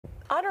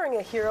honoring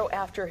a hero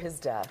after his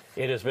death.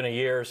 It has been a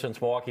year since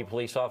Milwaukee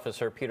police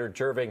officer Peter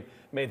Jerving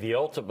made the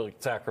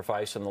ultimate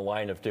sacrifice in the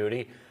line of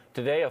duty.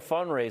 Today, a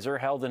fundraiser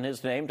held in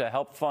his name to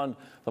help fund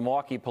the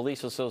Milwaukee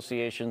Police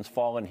Association's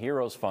Fallen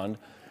Heroes Fund.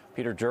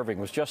 Peter Jerving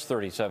was just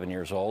 37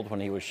 years old when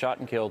he was shot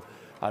and killed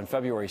on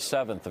February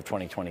 7th of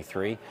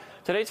 2023.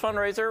 Today's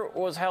fundraiser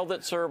was held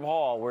at Serb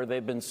Hall, where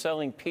they've been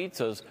selling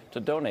pizzas to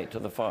donate to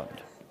the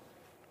fund.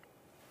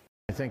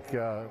 I think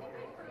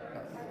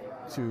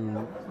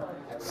to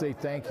say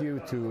thank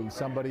you to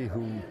somebody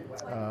who,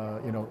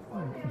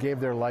 gave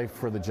their life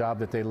for the job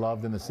that they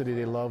loved in the city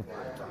they love.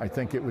 I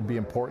think it would be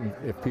important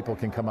if people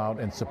can come out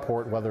and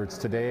support, whether it's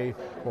today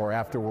or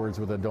afterwards,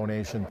 with a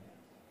donation.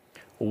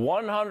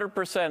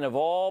 100% of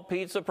all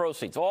pizza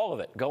proceeds, all of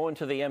it, go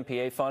into the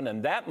MPA fund,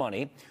 and that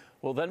money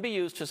will then be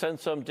used to send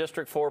some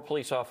District 4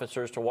 police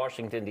officers to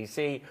Washington,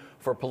 D.C.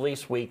 for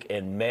Police Week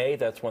in May.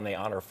 That's when they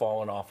honor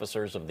fallen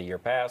officers of the year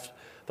past.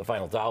 The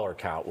final dollar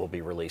count will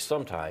be released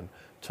sometime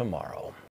tomorrow.